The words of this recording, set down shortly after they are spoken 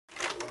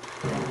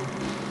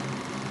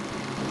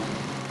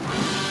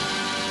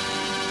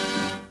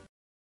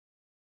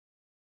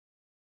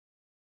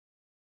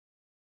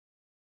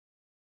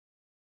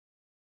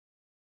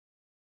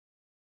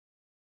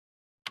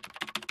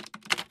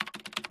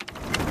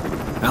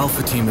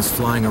Alpha Team is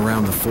flying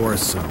around the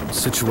forest zone,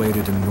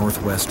 situated in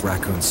northwest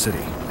Raccoon City,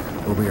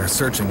 where we are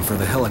searching for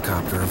the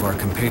helicopter of our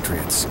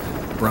compatriots,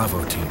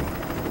 Bravo Team,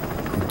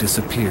 who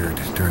disappeared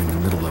during the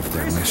middle of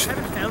their mission.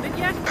 Haven't found it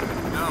yet?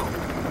 No,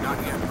 not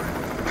yet,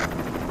 Brandon.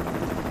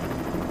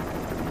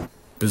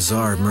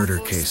 Bizarre murder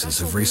cases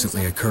have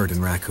recently occurred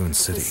in Raccoon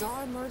City.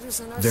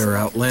 There are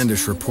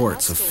outlandish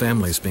reports of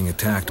families being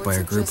attacked by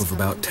a group of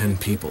about 10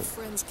 people.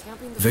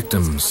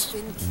 Victims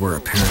were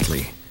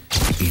apparently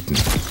eaten.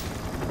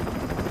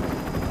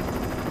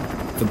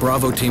 The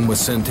Bravo Team was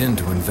sent in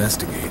to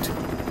investigate,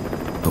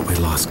 but we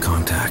lost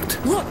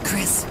contact. Look,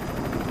 Chris!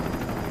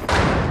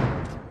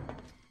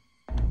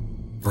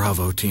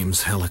 Bravo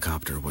Team's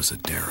helicopter was a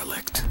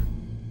derelict.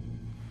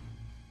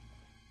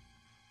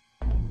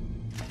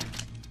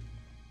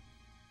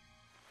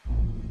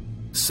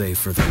 Save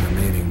for the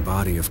remaining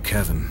body of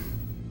Kevin.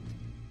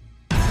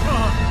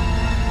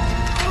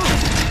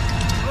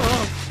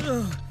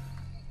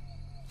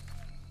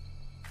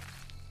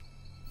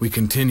 We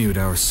continued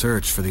our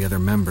search for the other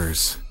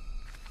members,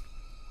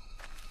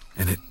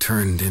 and it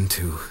turned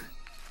into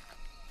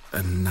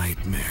a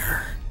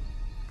nightmare.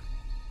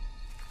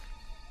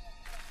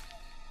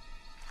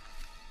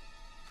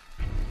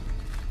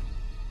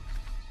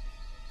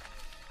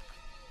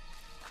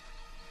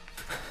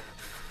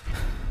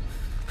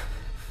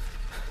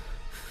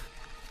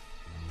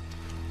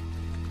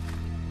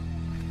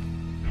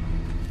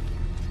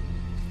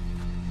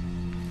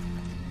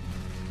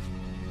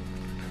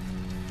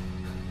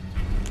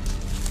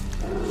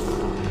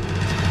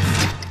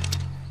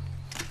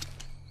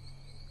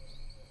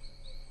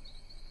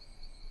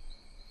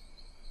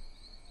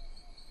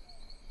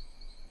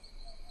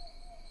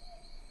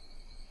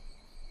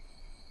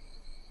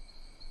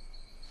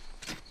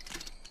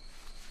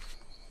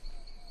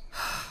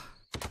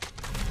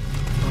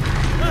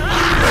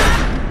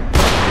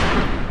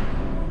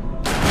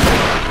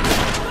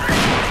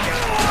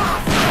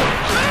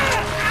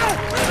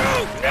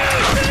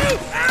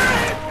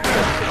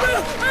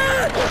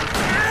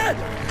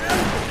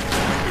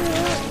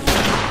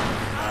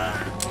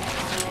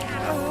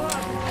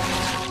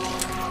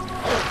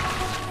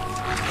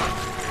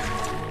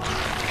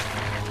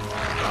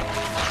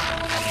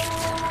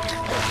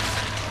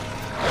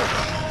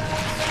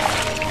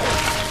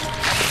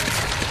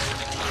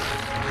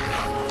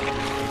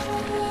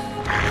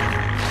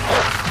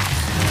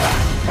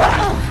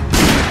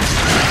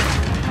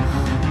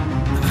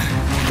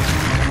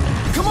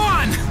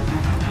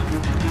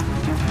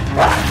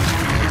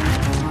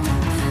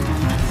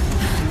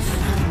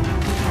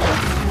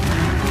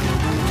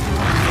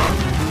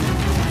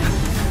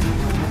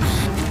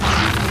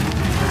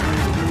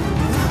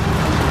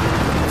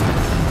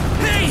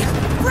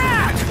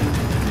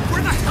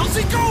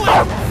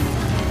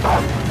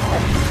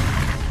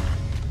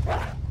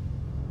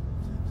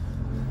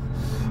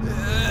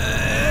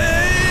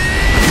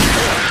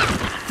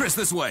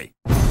 This way.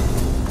 Damn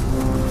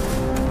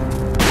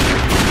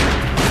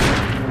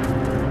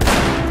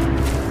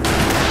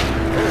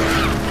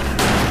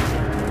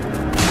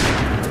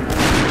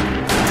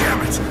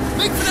it!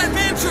 Make for that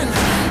mansion!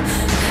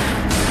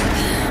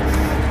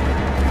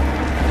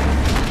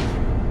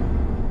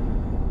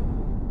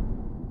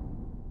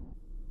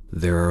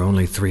 There are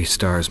only 3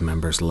 STARS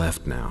members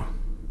left now.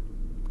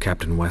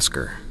 Captain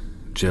Wesker,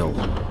 Jill,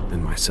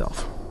 and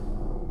myself.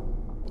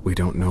 We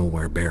don't know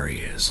where Barry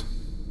is.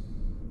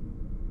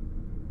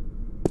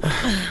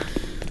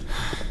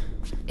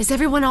 Is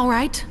everyone all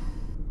right?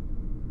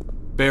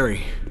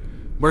 Barry.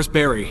 Where's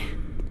Barry?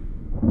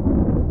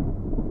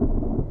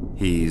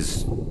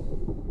 He's...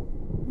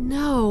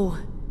 No.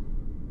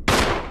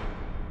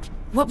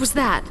 What was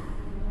that?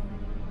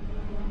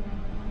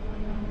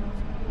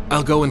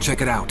 I'll go and check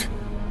it out.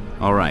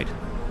 All right.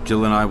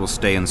 Jill and I will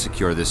stay and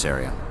secure this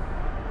area.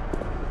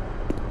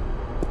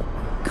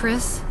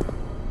 Chris?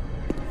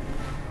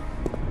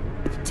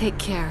 Take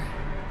care.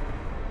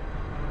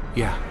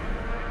 Yeah.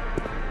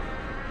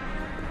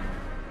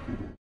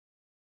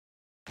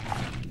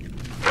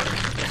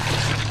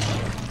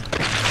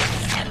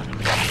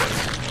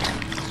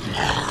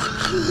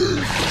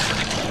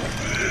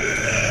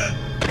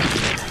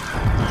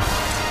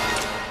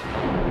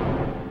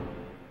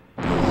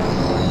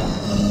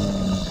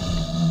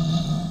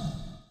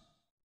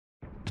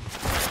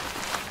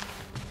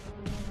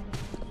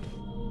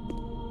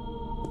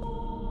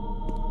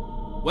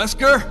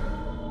 Wesker?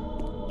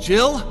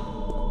 Jill?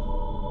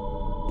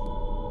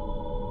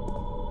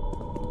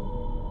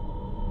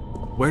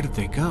 Where did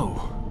they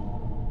go?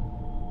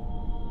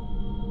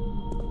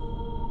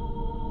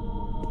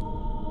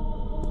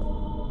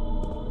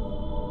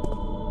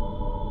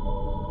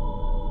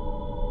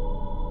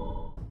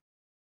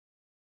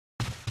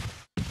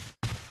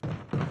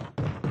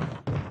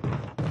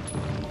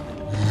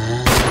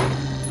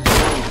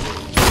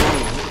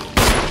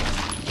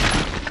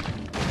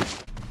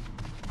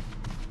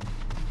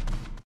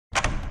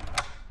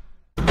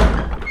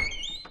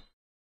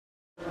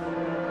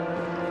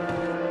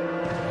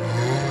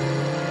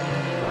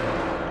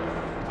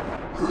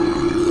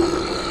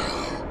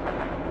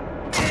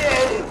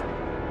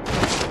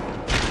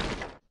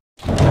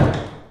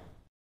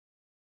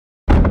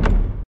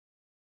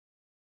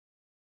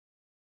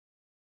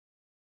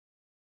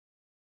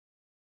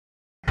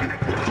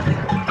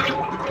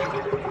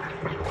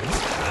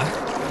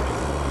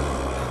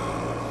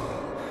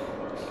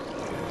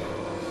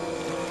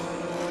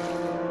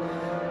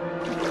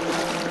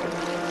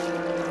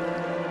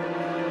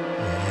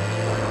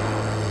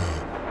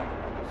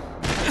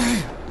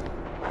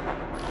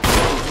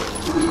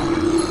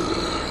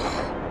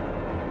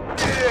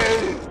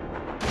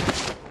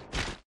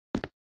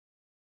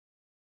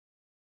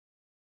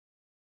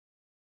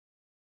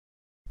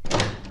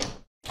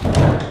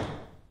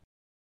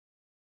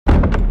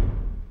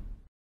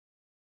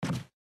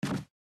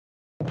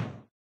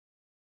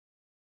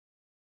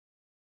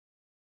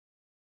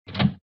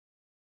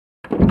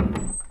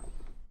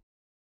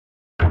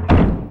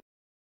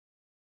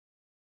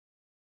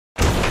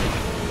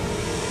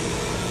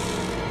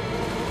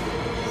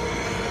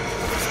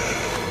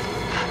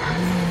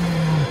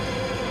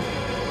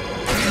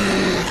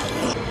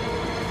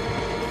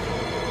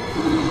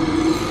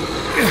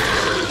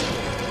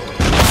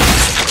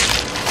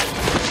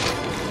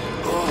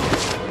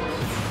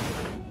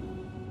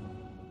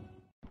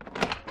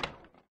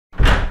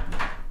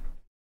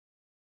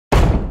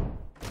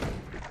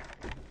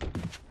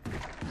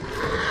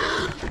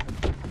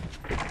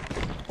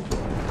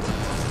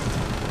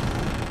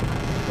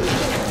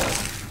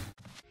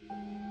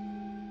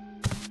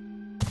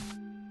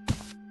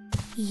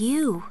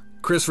 You.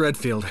 Chris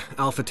Redfield,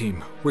 Alpha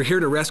Team. We're here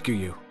to rescue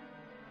you.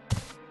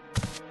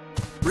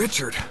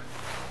 Richard,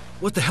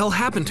 what the hell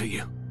happened to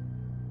you?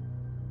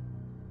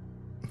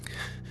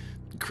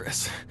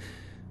 Chris,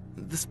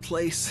 this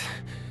place...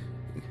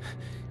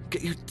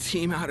 Get your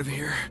team out of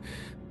here.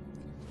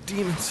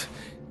 Demons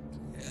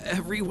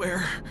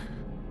everywhere.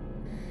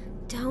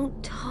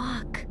 Don't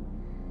talk.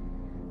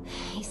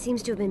 He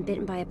seems to have been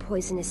bitten by a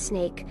poisonous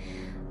snake,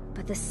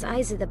 but the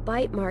size of the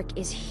bite mark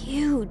is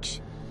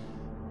huge.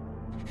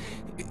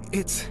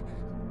 It's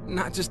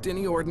not just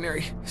any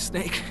ordinary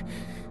snake.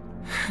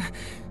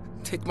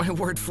 Take my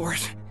word for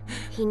it.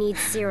 He needs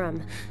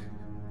serum.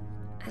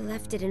 I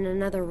left it in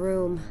another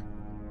room.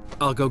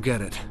 I'll go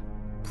get it.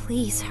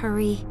 Please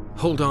hurry.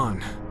 Hold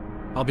on.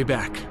 I'll be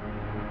back.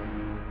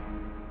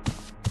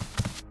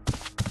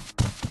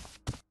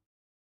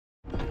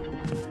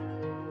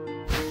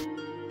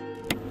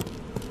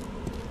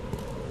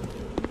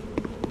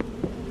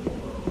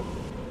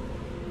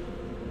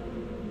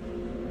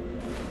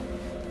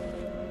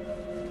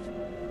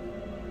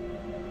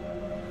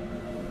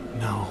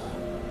 No.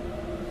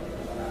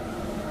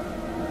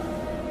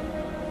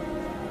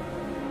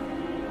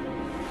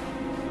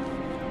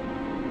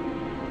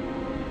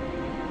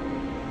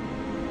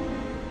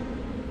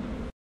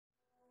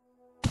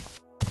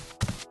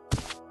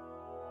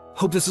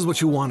 Hope this is what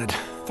you wanted.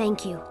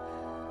 Thank you.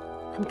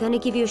 I'm gonna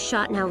give you a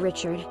shot now,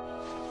 Richard.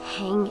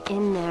 Hang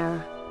in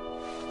there.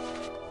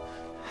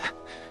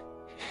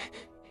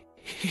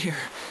 Here.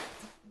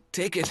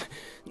 Take it.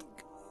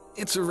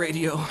 It's a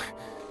radio.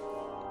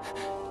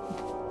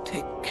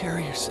 Take care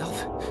of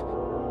yourself,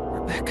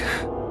 Rebecca.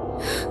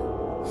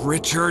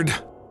 Richard!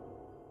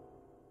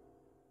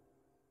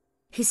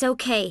 He's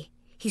okay.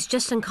 He's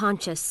just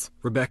unconscious.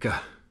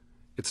 Rebecca,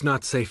 it's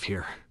not safe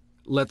here.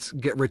 Let's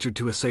get Richard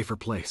to a safer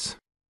place.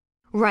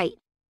 Right.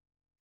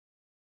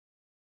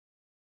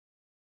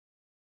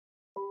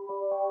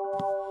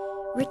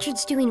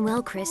 Richard's doing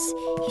well, Chris.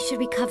 He should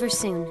recover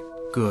soon.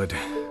 Good.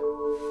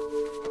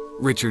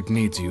 Richard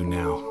needs you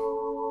now.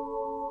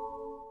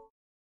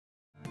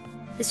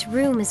 This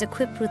room is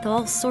equipped with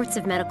all sorts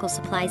of medical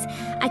supplies.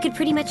 I could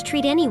pretty much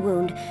treat any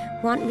wound.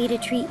 Want me to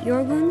treat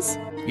your wounds?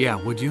 Yeah,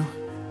 would you?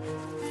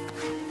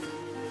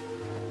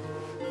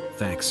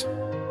 Thanks.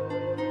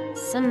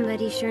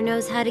 Somebody sure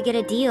knows how to get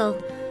a deal.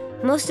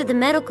 Most of the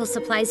medical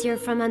supplies here are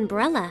from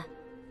Umbrella.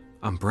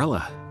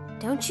 Umbrella?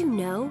 Don't you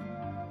know?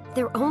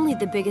 They're only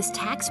the biggest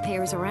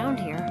taxpayers around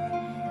here.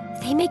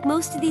 They make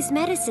most of these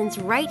medicines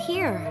right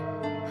here.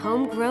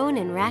 Homegrown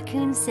in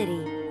Raccoon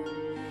City.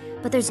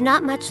 But there's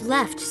not much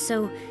left,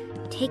 so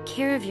take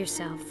care of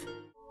yourself.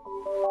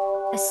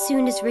 As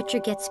soon as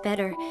Richard gets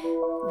better,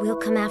 we'll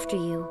come after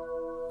you.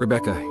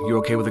 Rebecca, you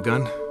okay with a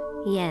gun?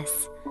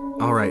 Yes.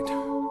 All right.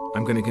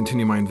 I'm going to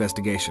continue my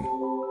investigation.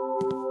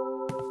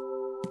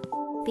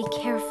 Be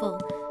careful.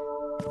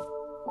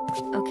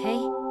 Okay?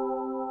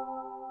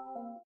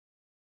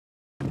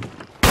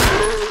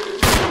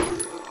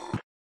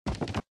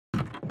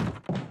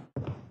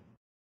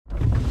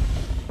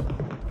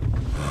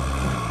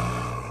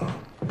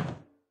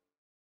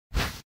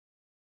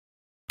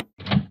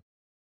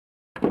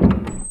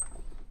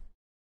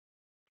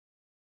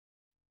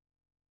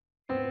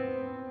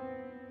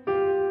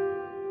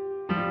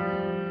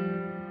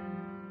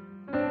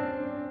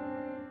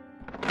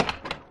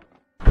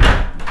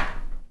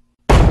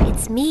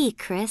 It's me,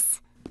 Chris.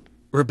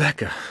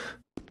 Rebecca.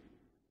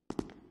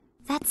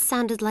 That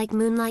sounded like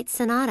Moonlight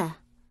Sonata.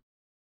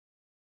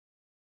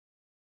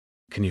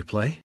 Can you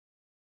play?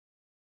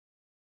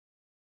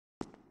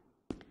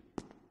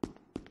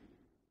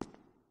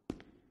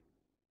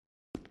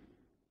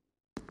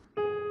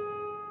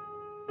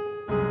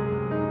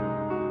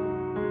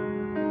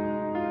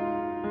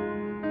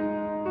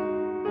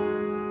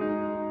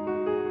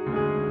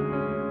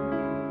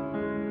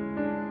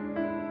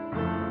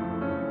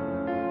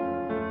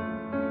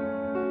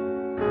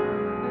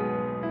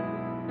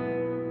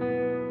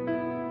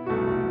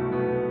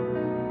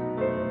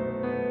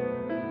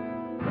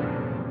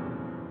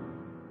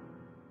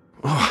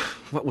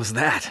 What was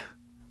that?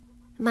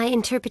 My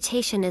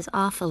interpretation is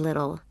off a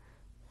little.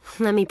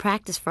 Let me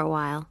practice for a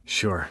while.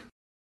 Sure.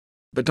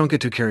 But don't get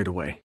too carried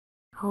away.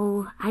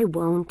 Oh, I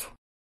won't.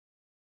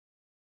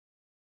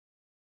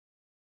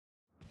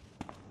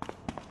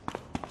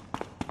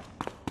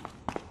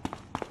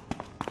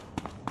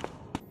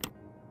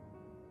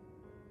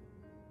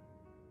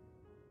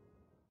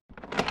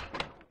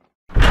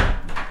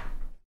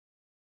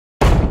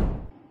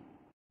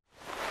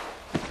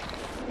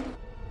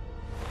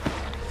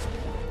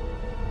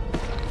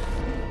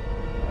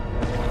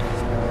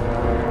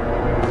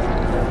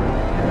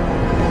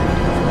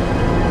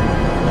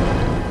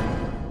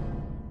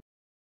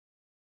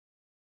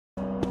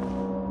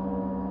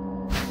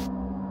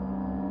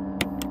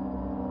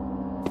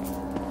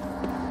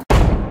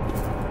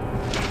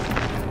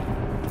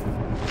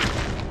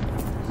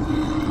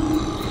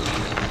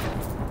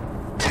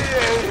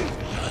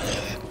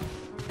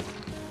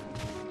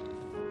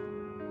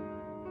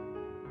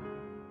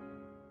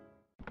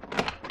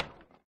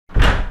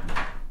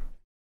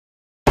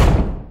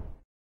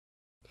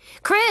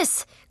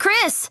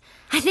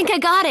 think I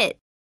got it.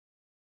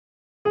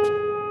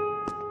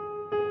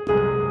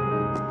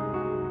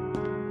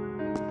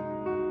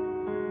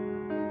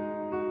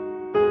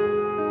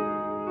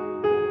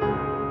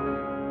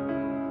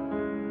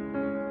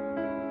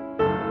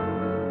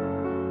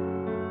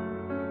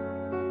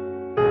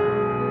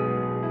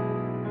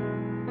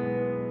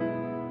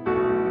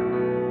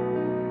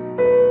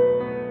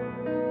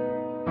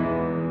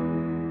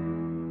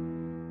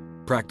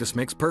 Practice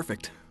makes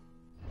perfect.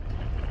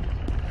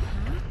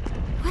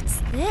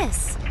 What's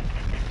this?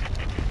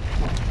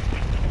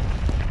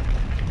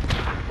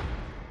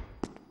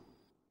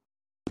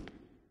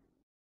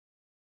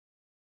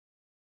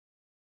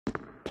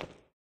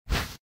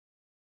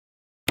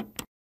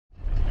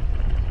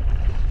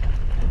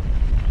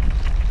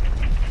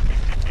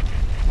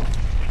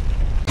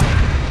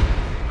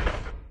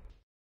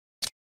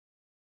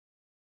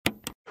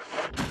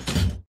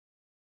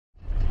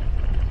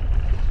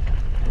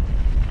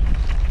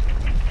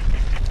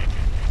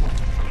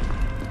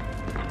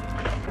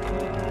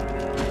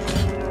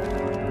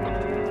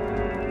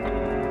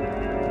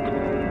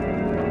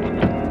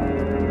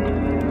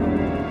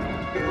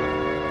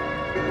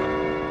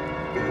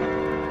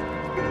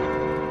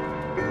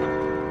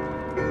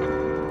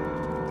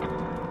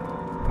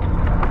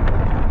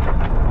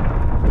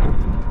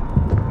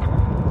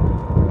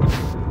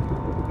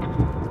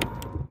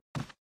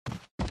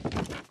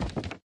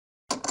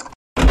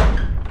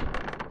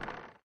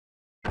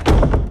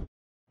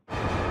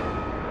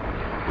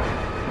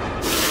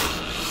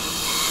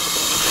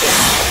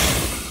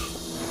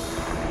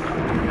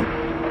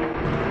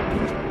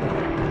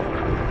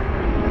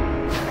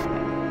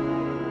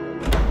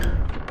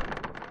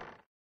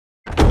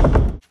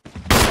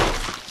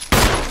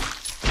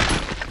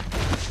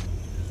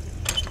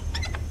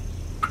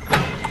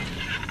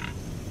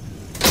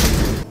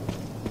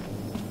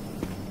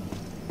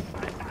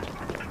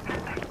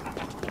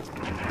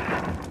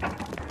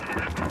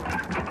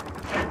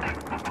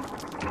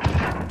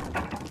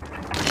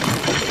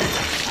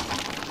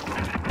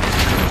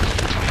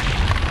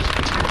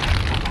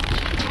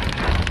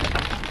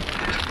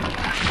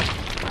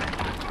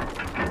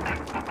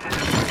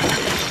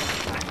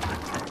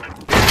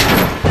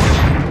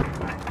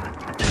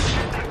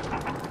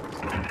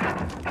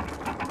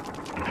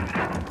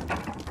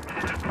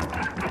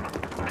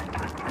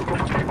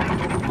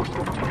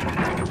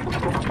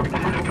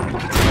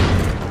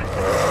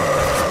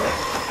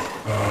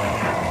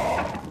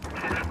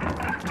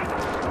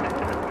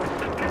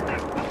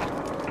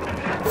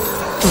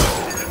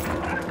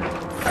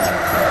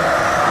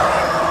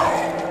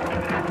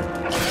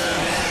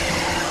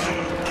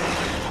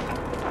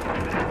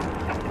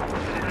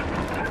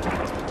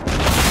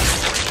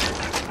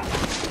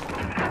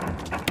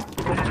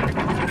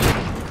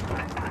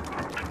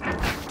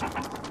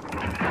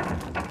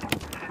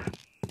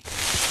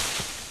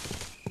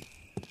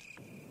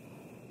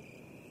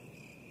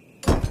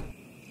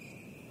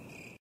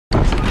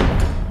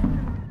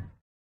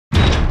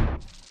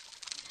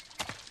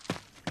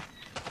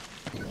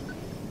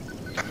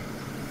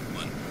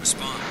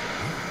 Respond.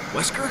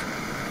 Wesker?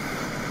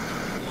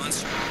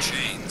 Wants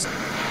chains.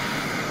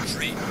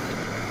 Treat.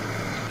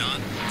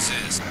 None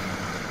exist.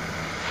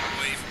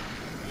 Wave.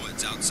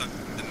 Woods outside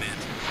the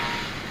mansion.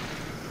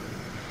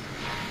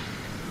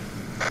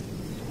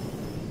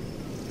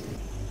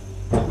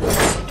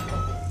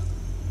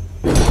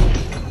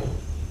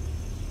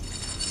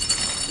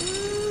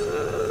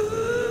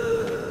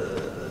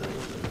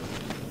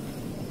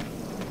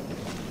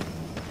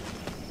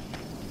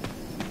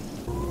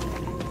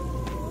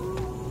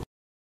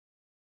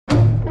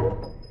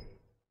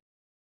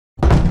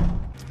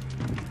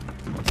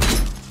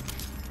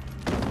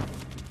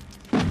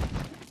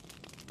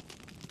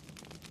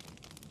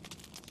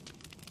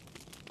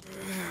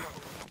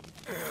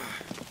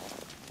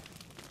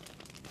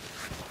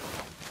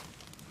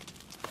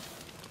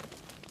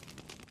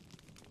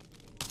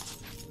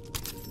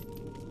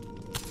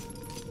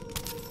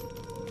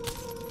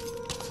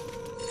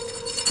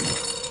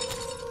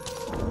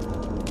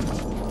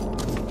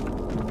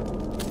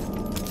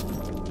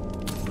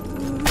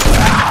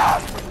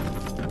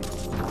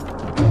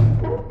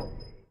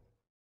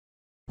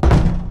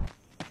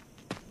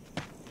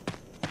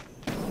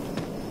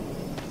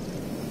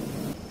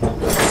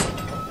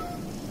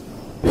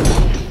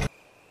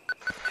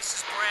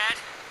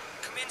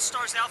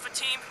 Stars Alpha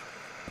Team?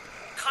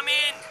 Come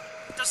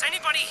in! Does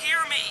anybody hear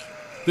me?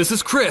 This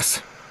is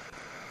Chris.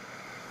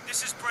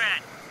 This is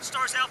Brad.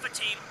 Stars Alpha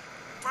Team.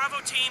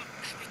 Bravo Team.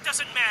 It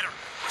doesn't matter.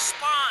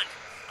 Respond!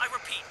 I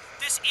repeat,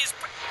 this is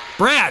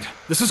Brad!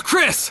 This is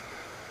Chris!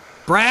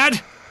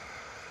 Brad?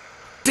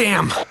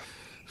 Damn!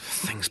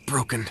 Thing's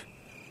broken.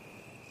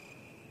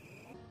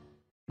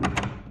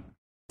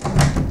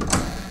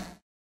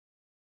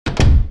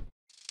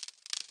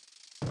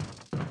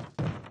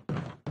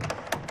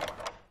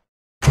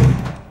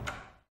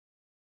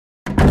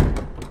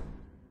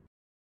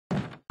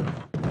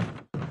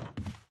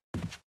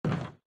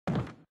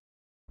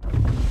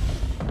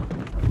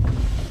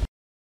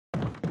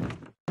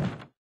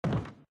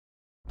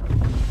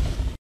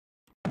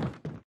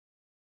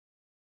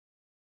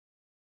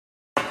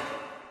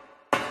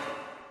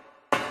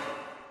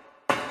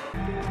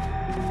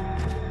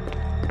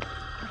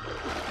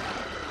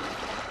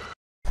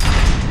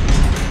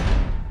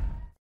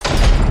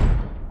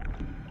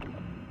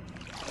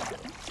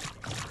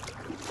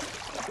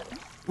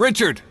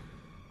 Richard!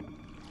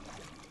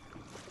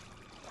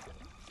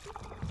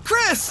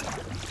 Chris!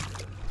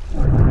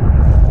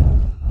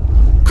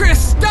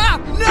 Chris, stop!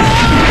 No!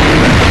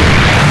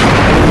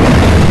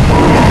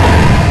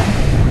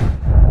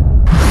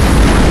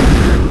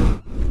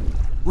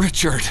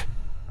 Richard.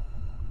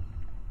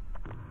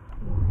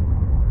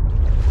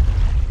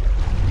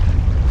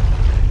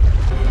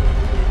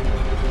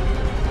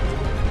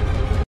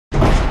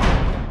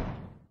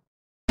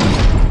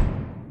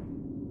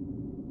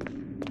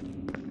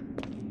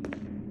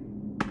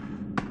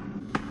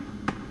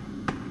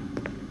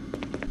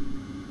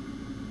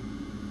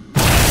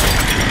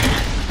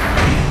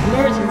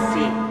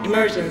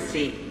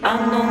 Emergency.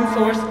 Unknown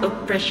source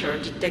of pressure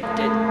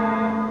detected.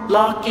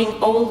 Locking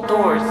all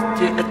doors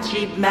to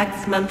achieve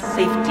maximum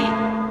safety.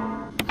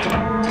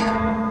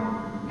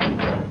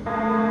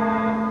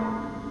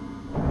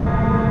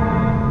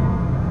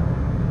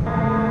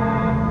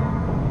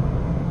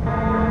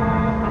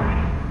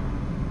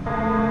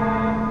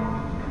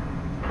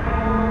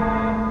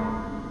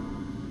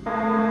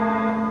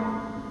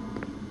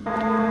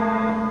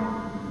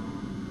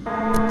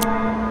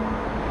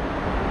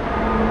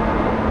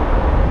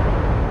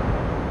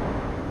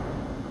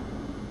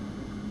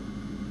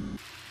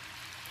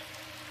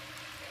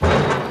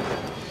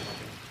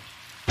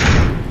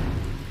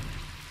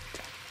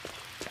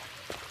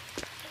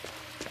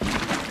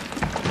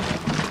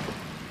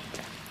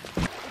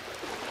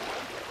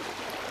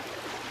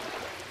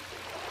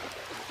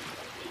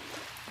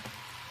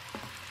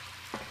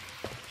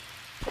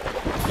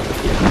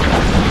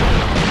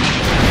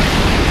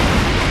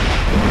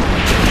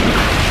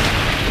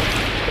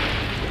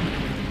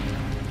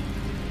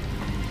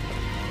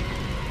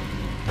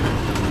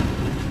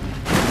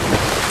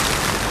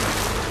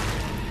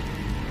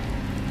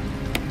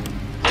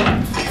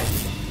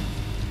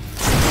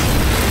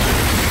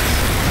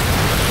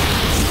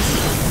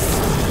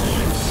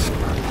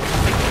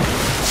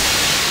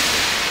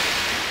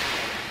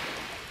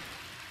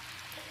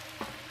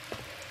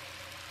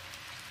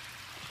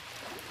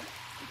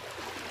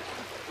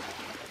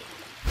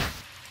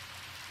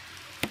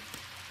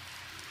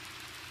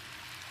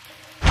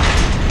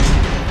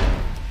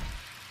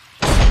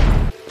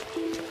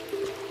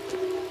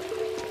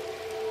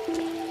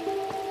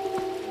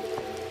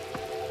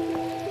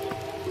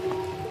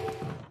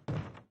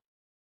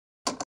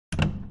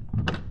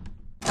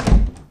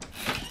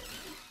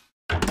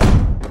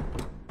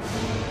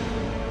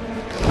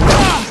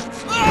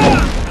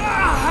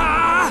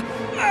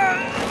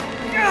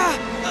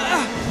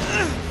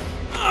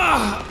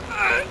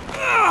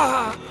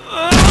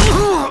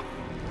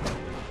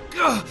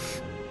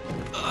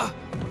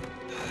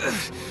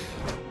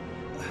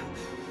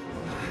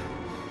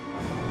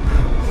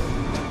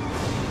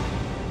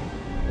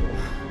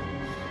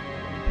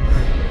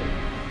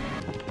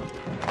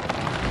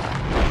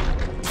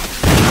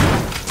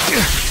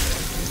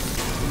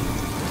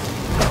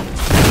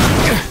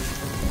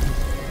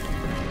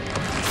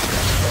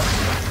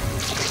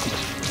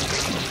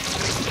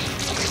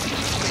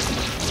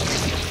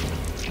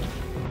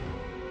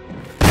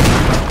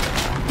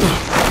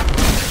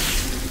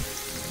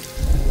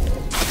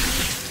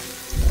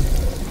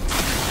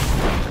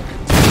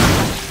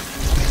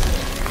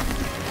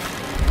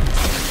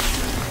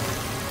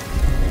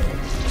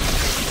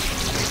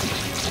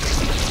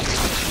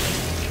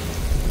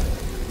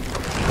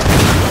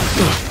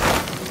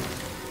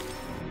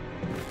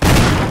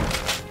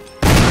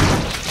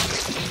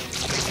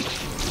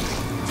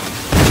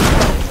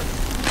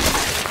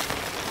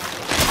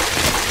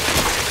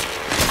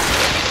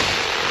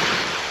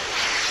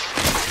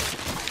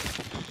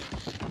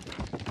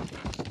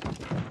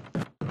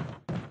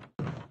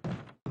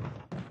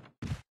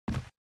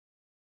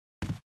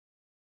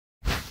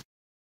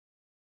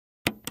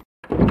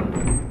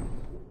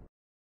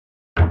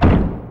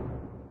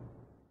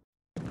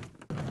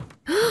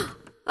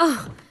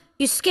 Oh,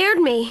 you scared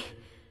me.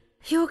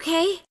 You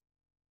okay?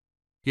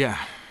 Yeah,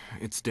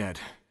 it's dead.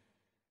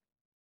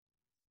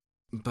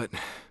 But...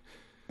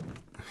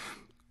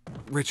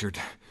 Richard...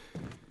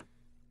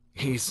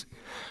 he's...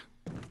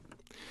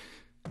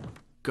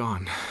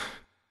 gone.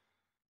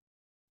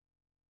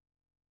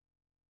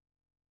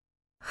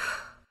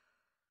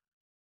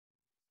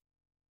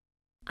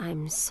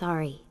 I'm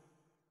sorry.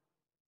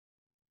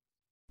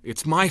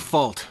 It's my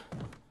fault.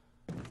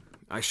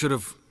 I should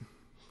have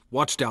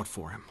watched out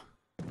for him.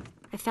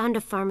 I found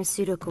a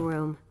pharmaceutical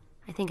room.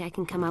 I think I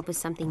can come up with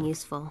something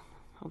useful.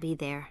 I'll be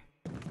there.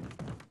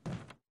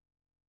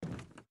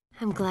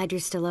 I'm glad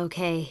you're still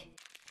okay.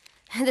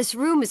 This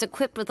room is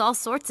equipped with all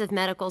sorts of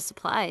medical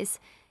supplies.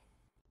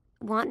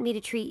 Want me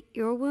to treat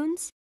your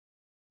wounds?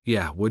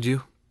 Yeah, would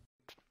you?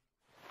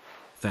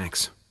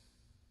 Thanks.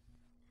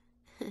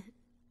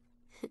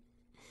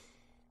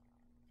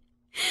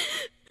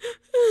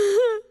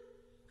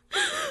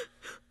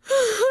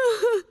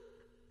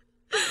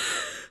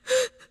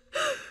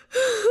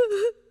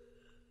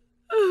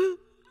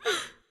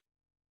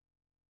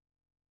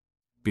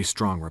 Be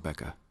strong,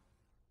 Rebecca.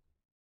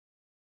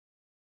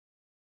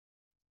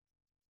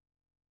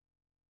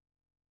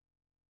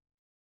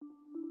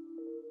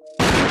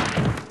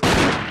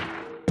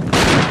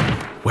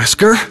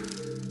 Wesker?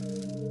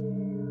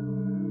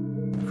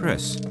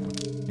 Chris,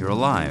 you're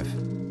alive.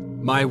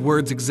 My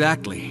words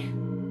exactly.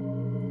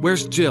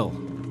 Where's Jill?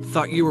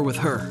 Thought you were with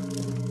her.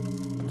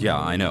 Yeah,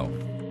 I know.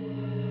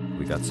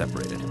 We got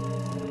separated.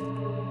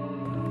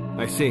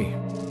 I see.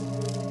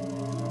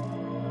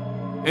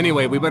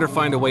 Anyway, we better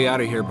find a way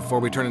out of here before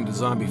we turn into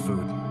zombie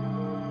food.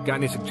 Got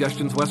any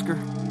suggestions, Wesker?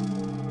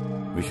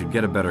 We should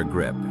get a better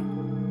grip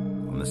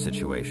on the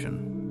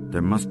situation.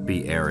 There must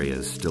be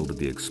areas still to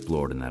be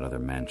explored in that other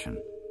mansion.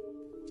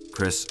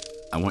 Chris,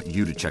 I want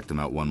you to check them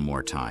out one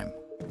more time.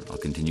 I'll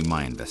continue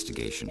my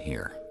investigation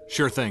here.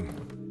 Sure thing.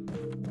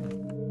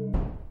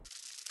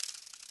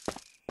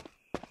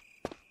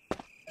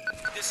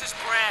 This is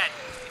Brad.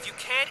 If you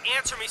can't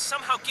answer me,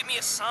 somehow give me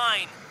a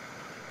sign.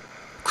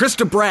 Chris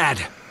to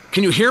Brad!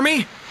 Can you hear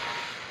me?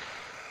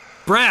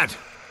 Brad!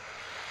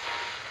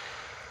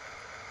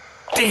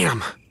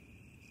 Damn!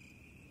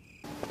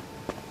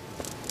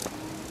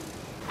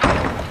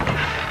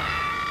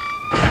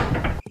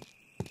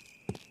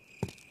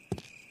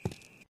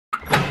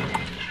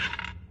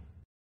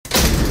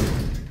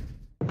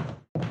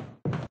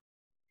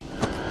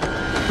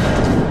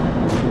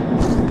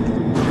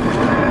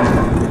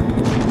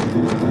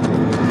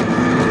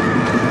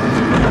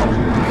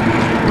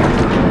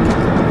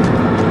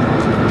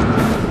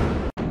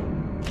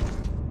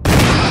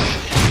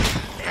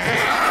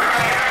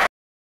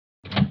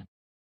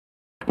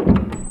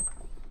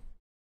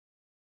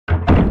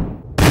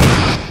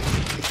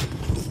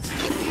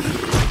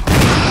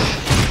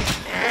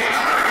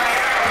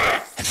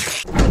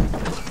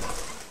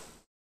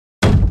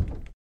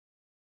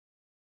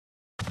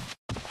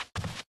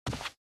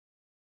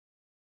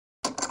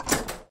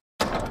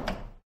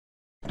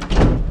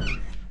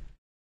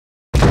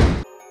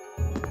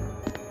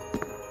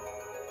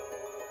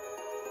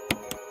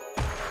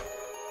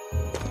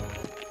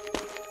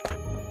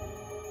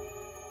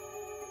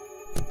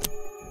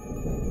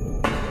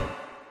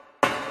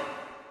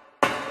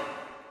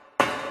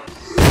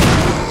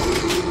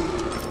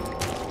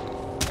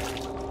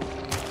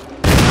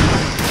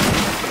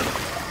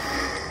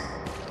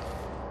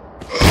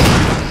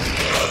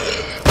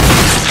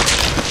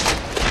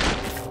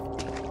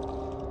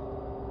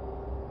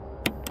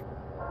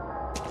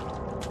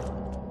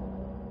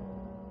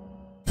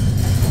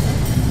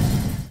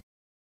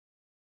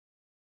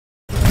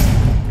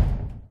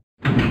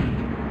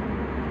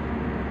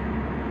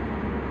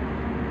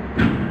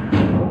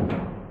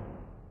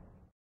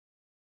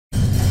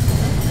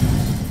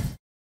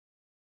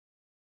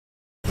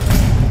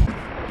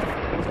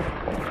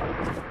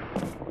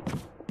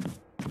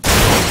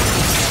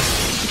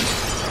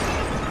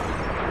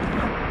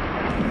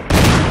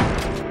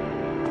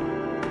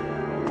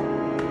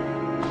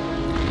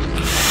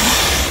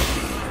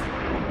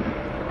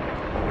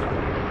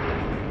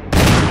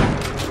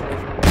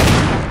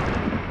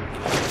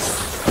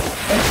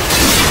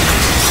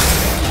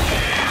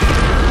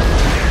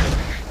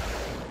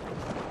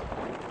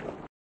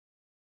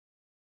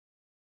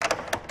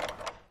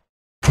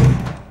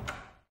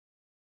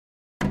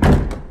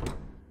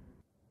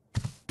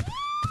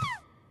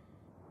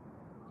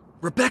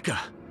 Rebecca!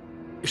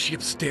 Is she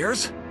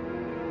upstairs?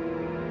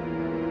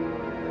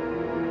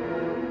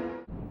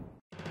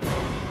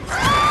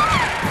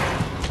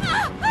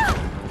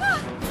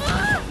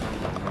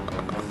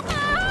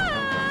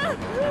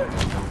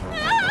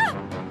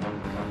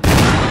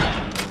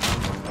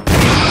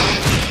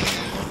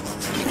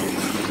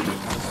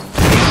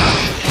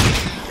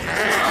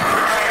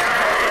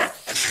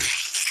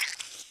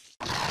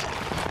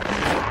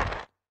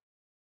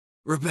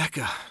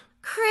 Rebecca.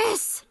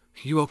 Chris!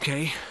 You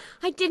okay?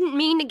 I didn't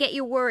mean to get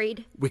you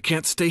worried. We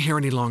can't stay here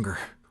any longer.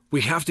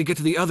 We have to get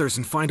to the others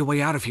and find a way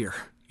out of here.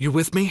 You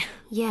with me?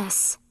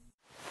 Yes.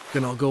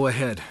 Then I'll go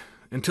ahead.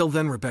 Until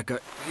then, Rebecca,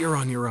 you're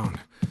on your own.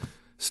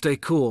 Stay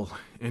cool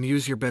and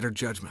use your better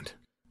judgment.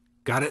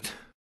 Got it?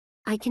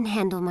 I can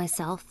handle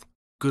myself.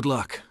 Good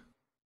luck.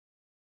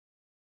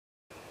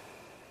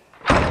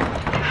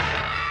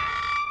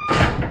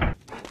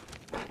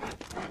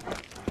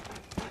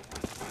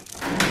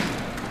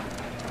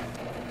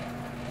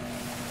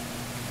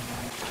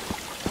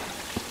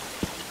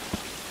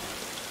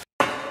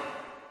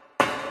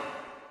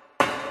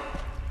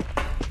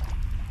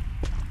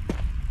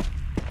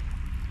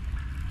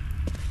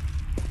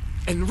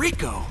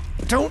 Enrico!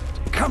 Don't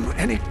come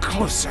any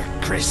closer,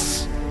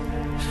 Chris.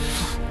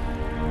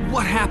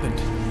 What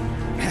happened?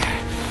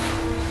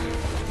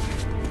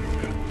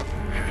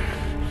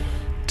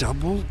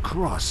 Double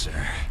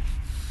crosser.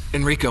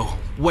 Enrico,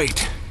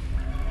 wait.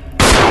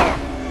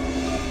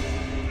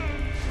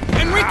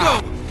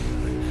 Enrico!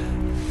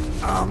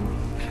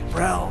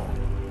 Umbrella.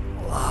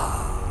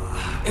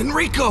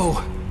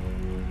 Enrico!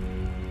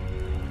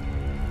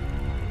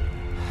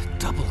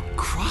 Double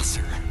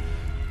crosser.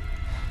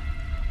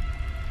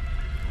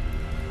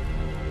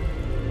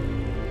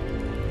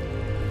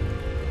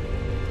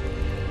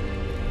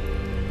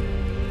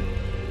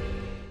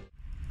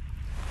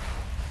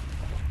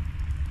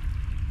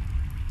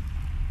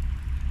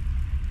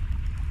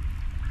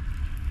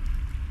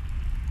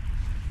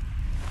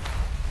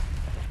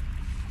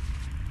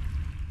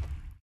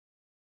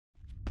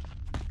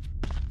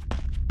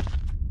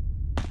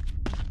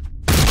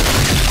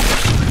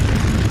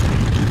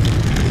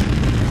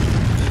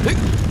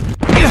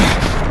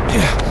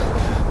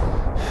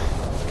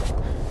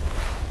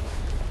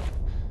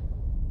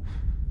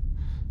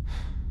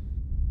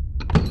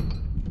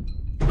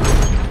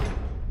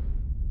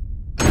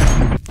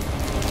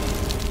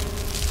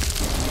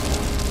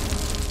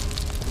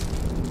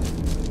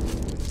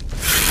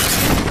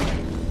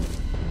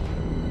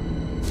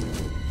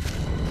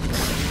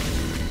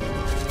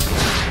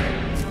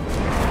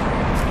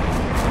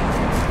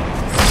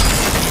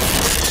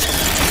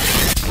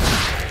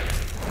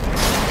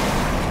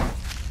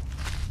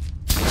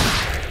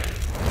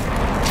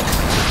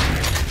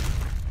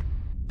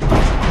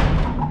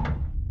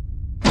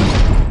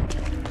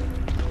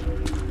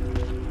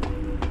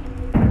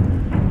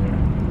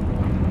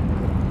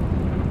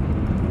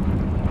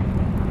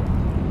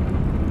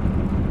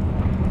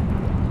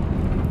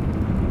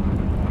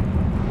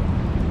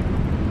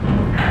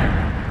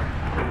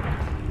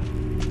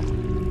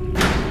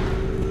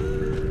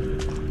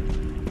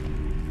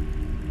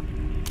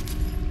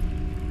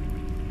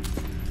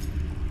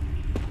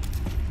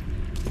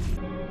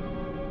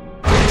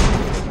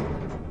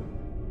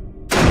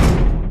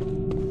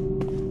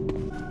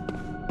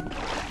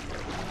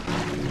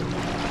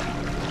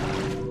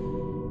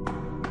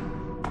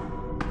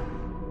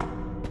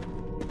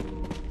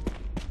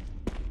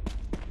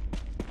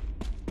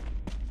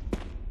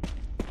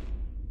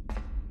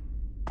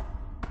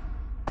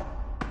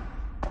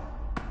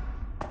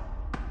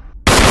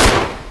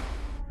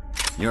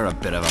 You're a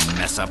bit of a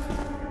mess-up.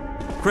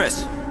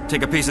 Chris,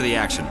 take a piece of the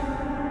action.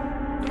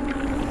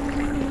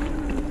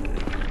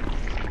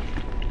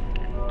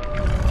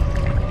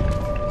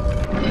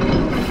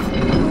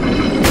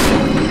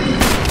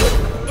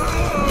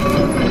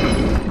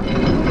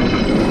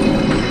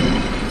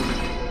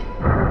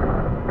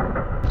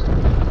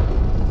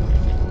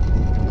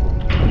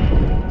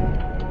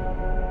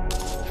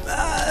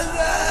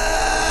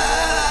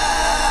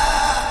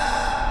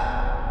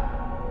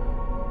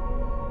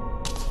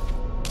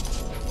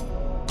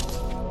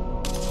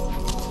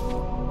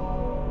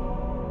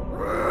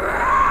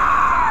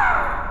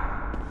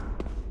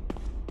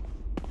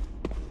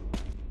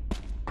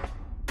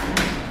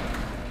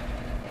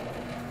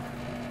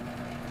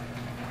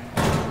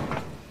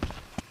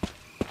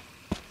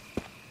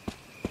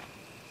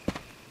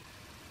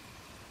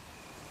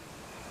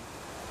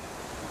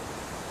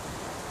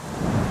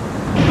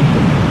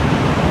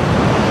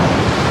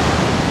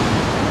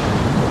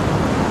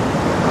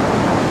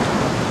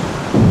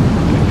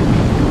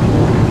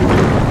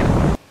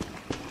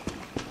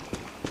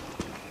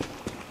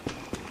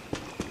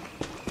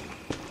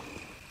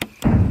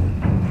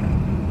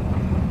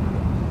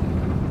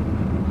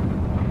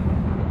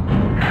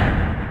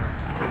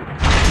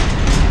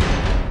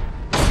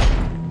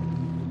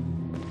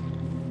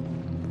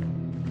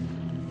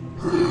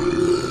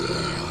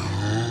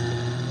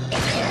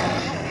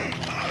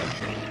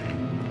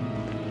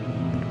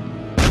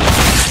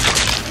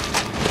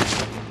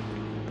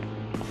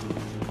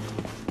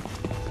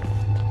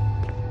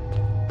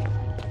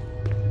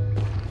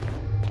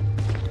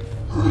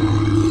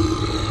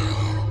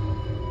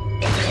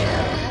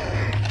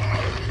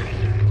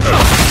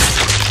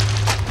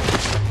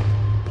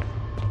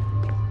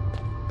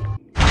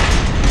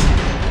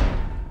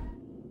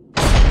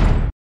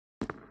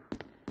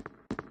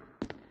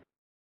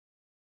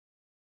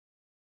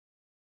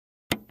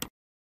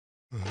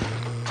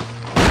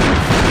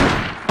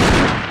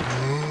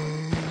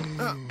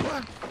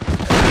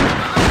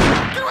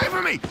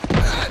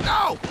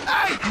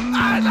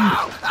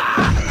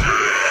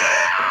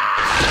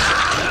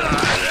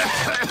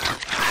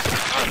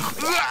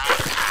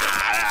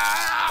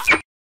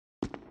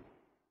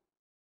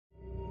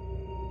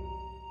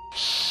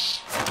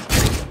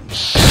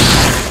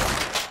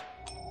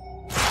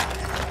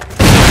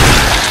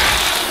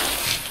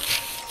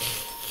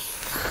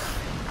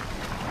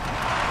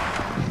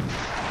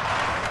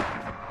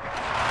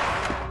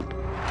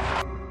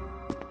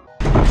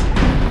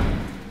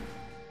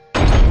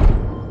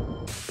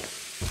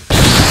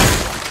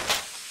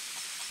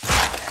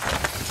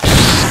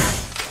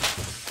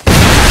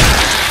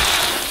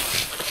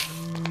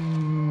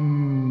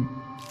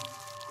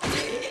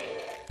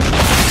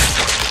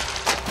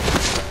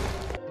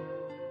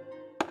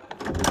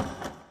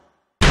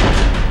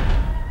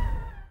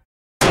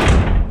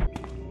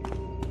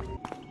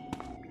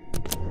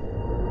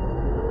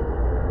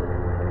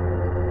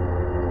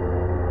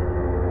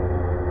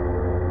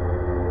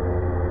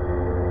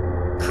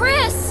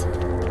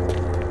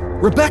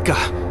 Rebecca!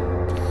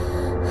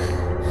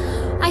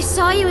 I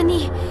saw you in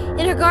the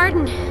inner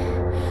garden.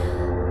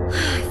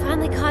 I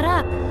finally caught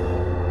up.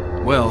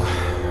 Well,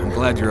 I'm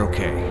glad you're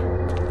okay.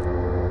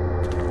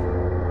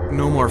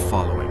 No more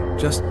following.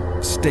 Just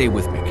stay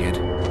with me, kid.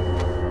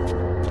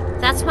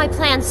 That's my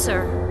plan,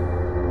 sir.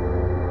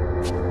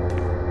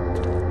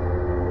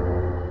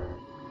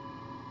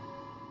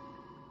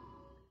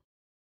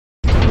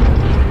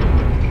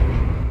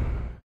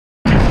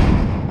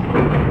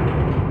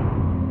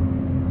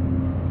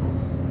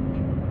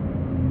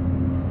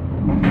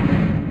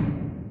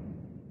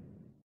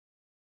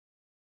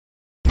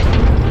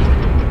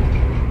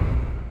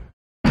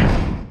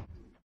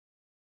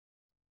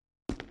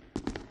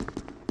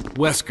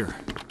 Wesker.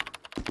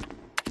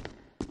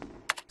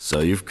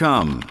 So you've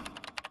come.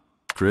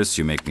 Chris,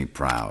 you make me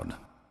proud.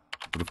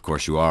 But of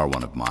course you are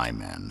one of my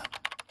men.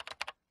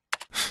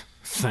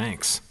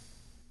 Thanks.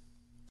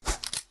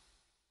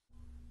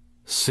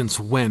 Since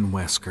when,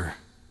 Wesker?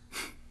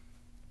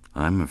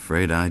 I'm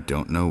afraid I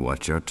don't know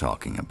what you're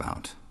talking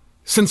about.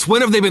 Since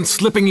when have they been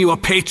slipping you a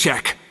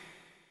paycheck?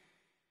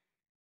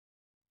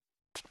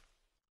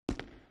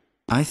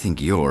 I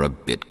think you're a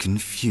bit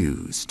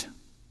confused.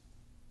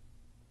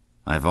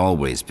 I've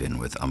always been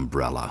with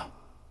Umbrella.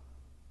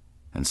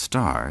 And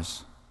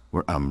stars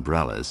were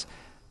Umbrella's.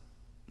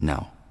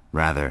 No,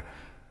 rather,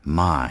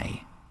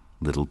 my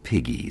little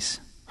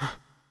piggies.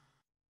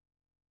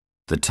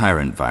 The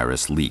tyrant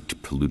virus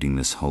leaked, polluting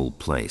this whole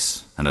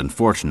place, and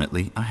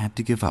unfortunately, I had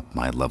to give up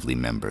my lovely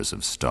members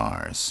of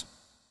Stars.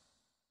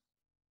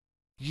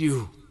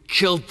 You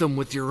killed them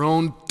with your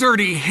own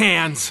dirty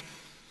hands!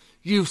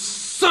 You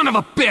son of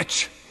a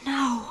bitch!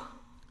 No.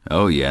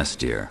 Oh yes,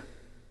 dear.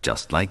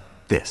 Just like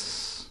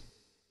this.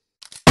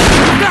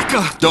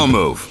 Rebecca! Don't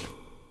move!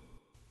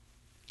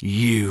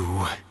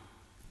 You...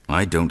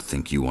 I don't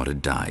think you want to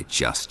die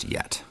just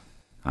yet.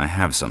 I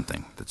have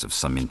something that's of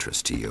some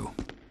interest to you.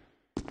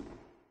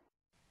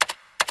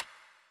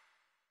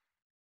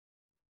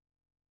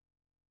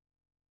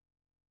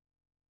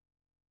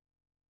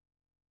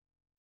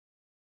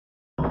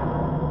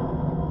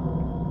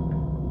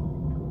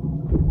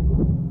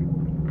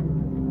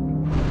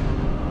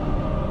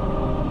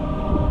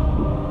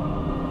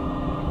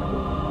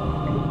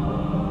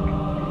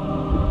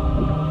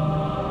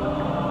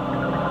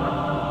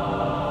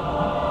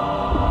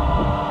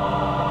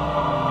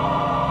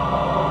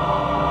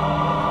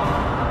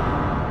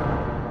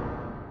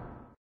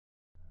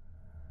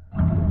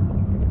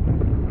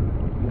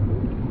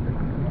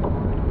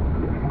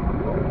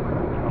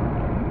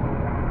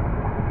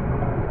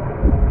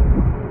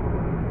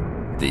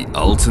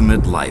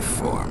 ultimate life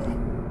form.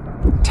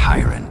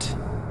 Tyrant.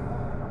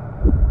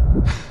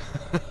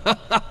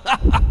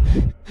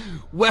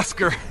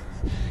 Wesker,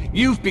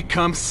 you've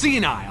become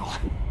senile.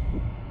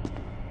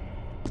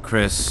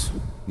 Chris,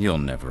 you'll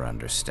never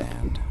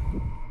understand.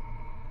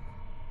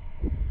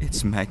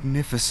 It's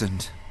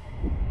magnificent.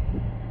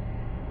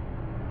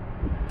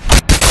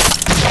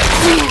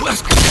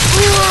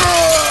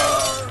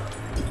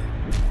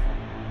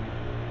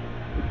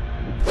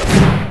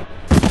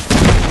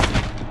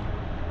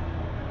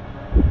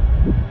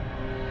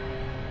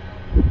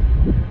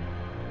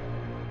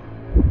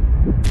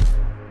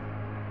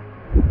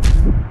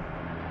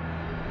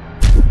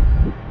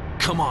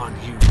 Come on,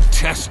 you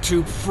test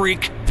tube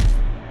freak.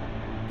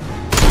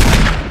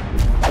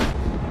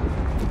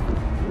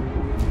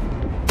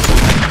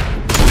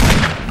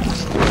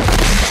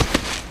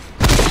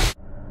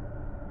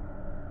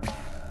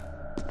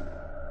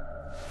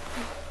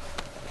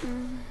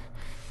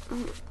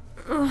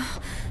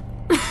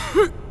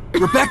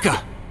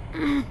 Rebecca!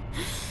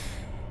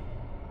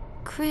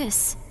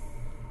 Chris.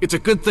 It's a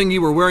good thing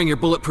you were wearing your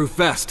bulletproof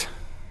vest.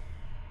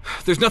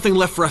 There's nothing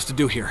left for us to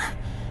do here.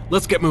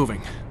 Let's get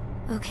moving.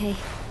 Okay.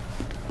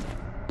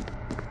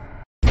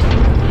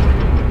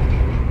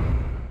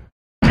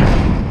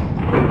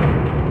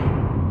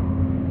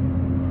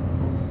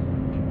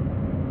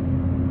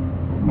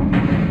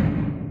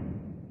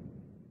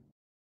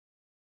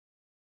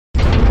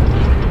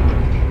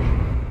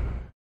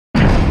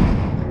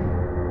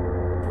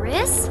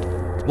 Chris?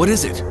 What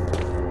is it?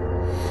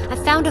 I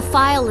found a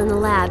file in the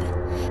lab.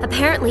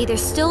 Apparently,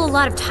 there's still a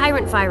lot of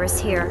Tyrant virus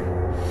here.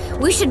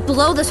 We should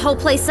blow this whole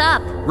place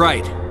up.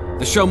 Right.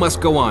 The show must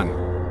go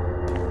on.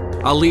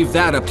 I'll leave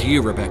that up to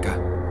you, Rebecca.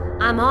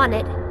 I'm on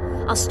it.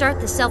 I'll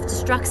start the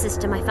self-destruct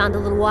system I found a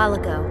little while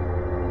ago.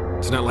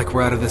 It's not like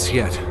we're out of this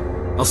yet.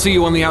 I'll see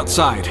you on the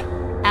outside.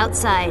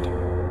 Outside.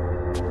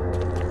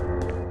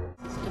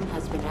 System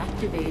has been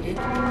activated.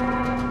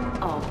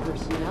 All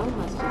personnel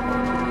must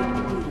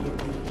evacuate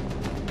immediately.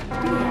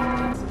 Personnel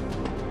must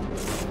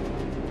evacuate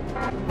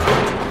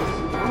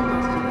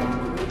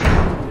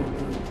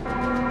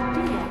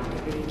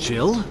immediately.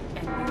 Jill?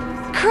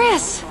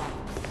 Chris!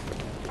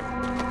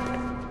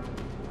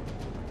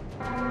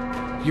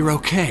 You're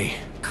okay.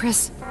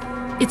 Chris,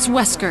 it's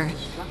Wesker.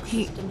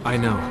 I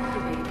know.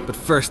 But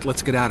first,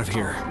 let's get out of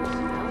here.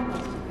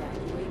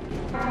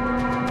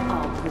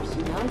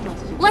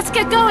 Let's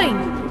get going!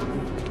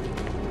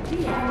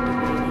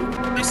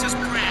 This is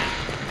Brad.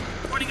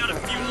 Running out of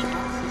fuel.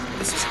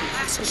 This is your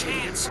last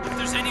chance. If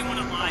there's anyone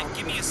alive,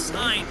 give me a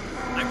sign.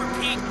 I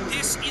repeat,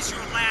 this is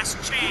your last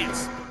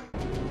chance.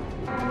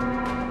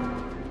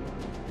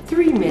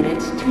 3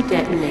 minutes to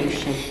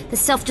detonation. The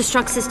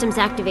self-destruct system's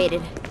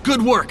activated.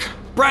 Good work!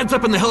 Brad's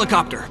up in the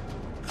helicopter.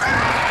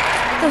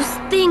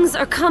 Those things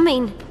are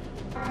coming.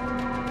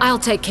 I'll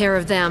take care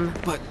of them.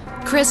 But...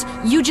 Chris,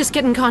 you just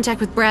get in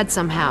contact with Brad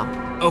somehow.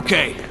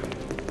 okay.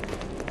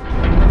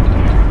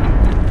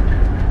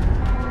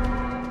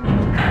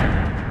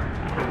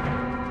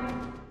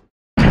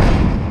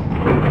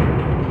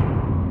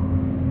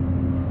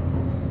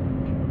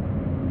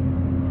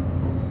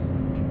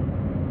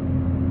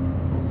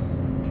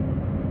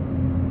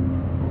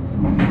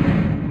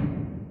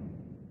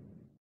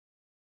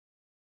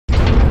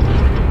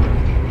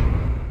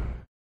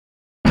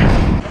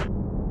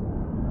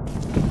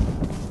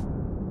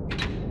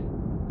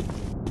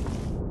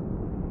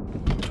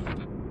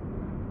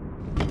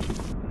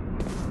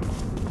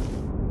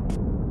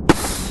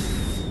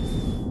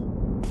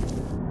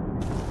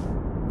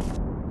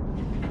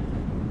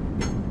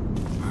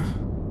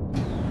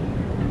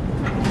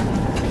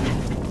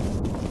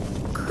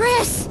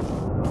 Chris!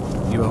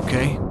 You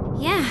okay?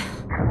 Yeah.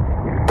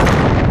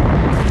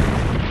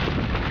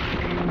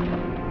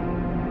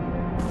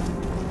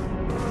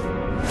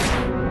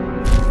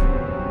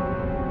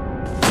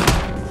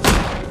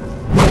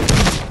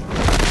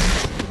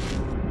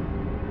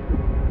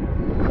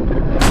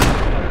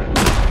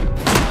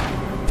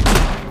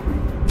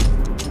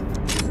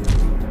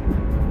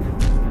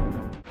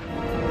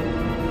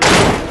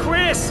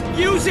 Chris,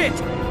 use it!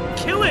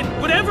 Kill it,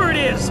 whatever it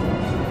is!